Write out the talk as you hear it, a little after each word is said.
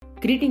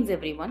Greetings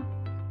everyone.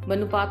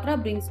 Manupatra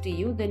brings to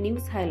you the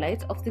news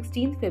highlights of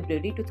 16th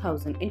February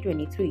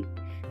 2023.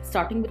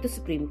 Starting with the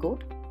Supreme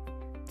Court.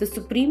 The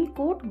Supreme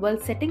Court, while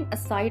setting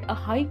aside a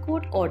High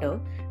Court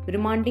order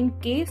remanding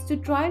case to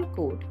trial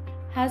court,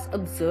 has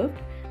observed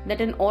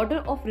that an order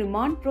of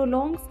remand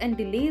prolongs and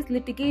delays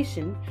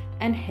litigation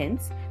and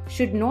hence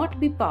should not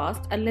be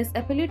passed unless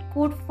appellate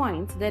court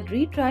finds that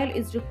retrial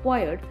is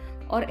required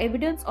or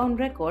evidence on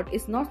record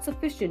is not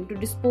sufficient to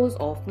dispose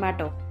of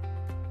matter.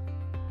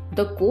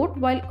 The court,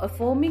 while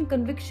affirming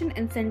conviction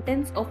and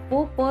sentence of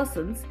 4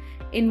 persons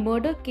in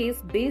murder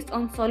case based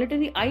on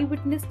solitary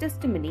eyewitness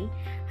testimony,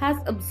 has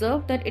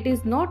observed that it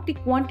is not the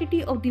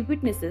quantity of the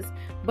witnesses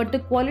but the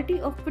quality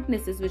of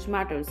witnesses which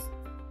matters.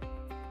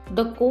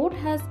 The court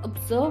has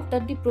observed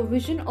that the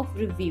provision of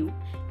review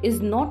is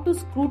not to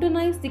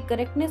scrutinize the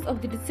correctness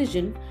of the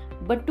decision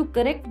but to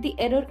correct the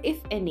error, if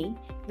any,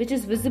 which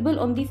is visible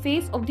on the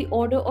face of the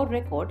order or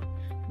record,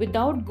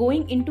 without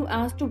going into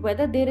as to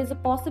whether there is a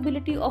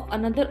possibility of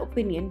another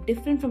opinion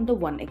different from the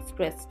one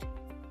expressed.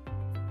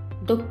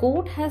 The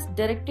court has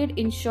directed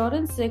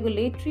Insurance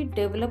Regulatory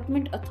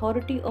Development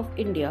Authority of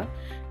India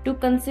to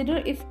consider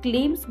if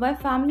claims by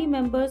family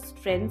members,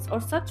 friends,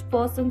 or such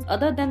persons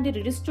other than the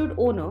registered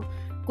owner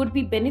could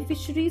be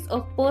beneficiaries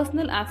of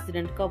personal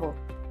accident cover.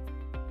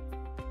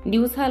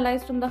 News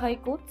highlights from the High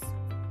Courts.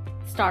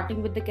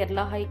 Starting with the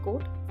Kerala High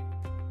Court.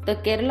 The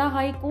Kerala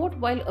High Court,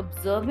 while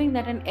observing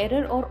that an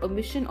error or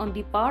omission on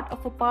the part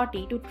of a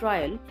party to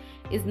trial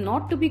is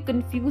not to be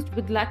confused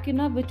with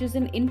lacuna, which is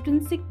an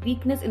intrinsic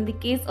weakness in the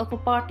case of a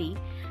party,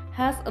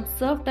 has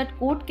observed that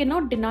court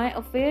cannot deny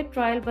a fair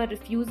trial by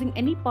refusing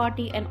any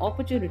party an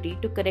opportunity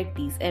to correct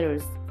these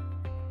errors.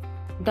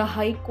 The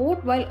High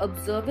Court, while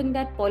observing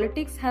that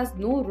politics has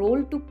no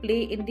role to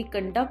play in the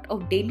conduct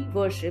of daily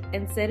worship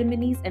and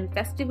ceremonies and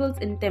festivals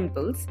in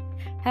temples,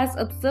 has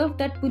observed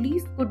that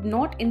police could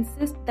not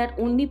insist that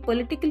only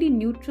politically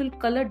neutral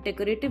colored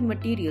decorative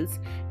materials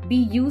be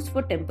used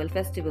for temple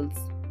festivals.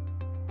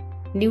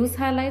 News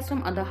highlights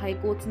from other high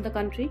courts in the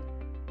country.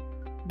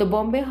 The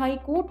Bombay High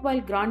Court, while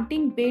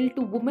granting bail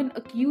to woman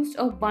accused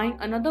of buying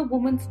another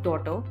woman's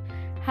daughter,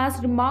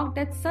 has remarked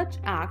that such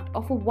act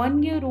of a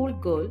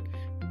 1-year-old girl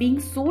being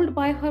sold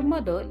by her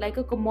mother like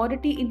a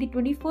commodity in the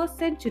 21st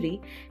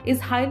century is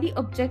highly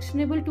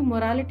objectionable to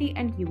morality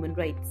and human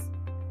rights.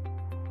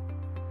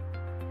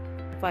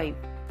 5.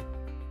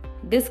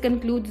 This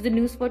concludes the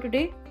news for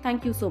today.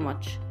 Thank you so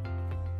much.